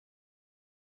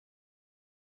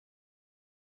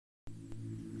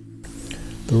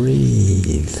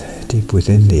Breathe deep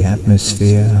within the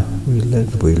atmosphere. We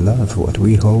live, we love what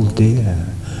we hold dear.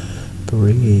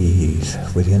 Breathe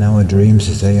within our dreams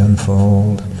as they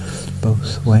unfold,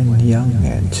 both when young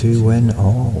and too when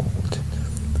old.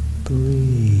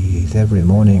 Breathe every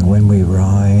morning when we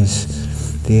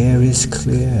rise. The air is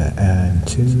clear and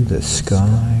to the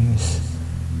skies.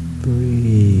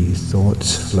 Breathe,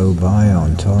 thoughts flow by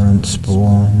on torrents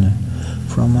born.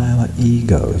 From our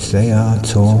egos they are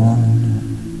torn.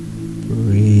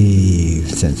 Breathe,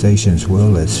 sensations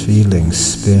whirl as feelings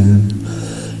spin,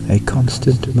 a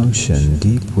constant motion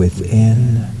deep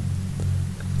within.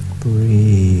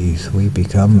 Breathe, we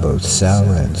become both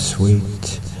sour and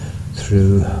sweet,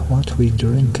 through what we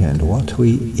drink and what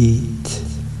we eat.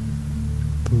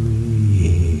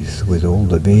 Breathe, with all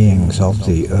the beings of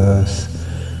the earth,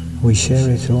 we share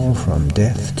it all from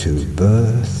death to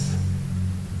birth.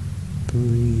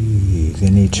 Breathe,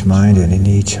 in each mind and in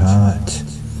each heart,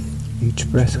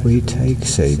 each breath we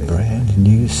take's a brand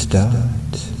new start.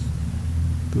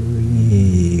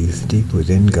 Breathe, deep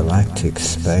within galactic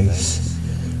space,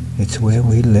 it's where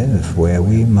we live, where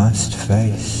we must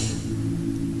face.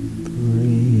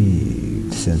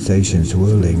 Breathe, sensations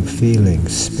whirling,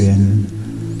 feelings spin,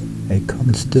 a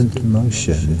constant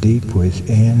motion deep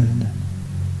within.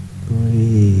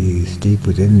 Breathe, deep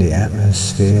within the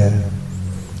atmosphere,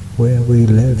 where we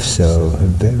live so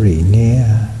very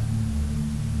near.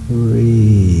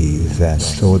 Breathe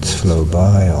as thoughts flow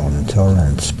by on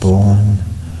torrents born,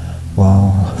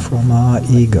 while from our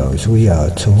egos we are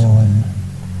torn.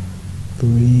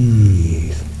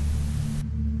 Breathe,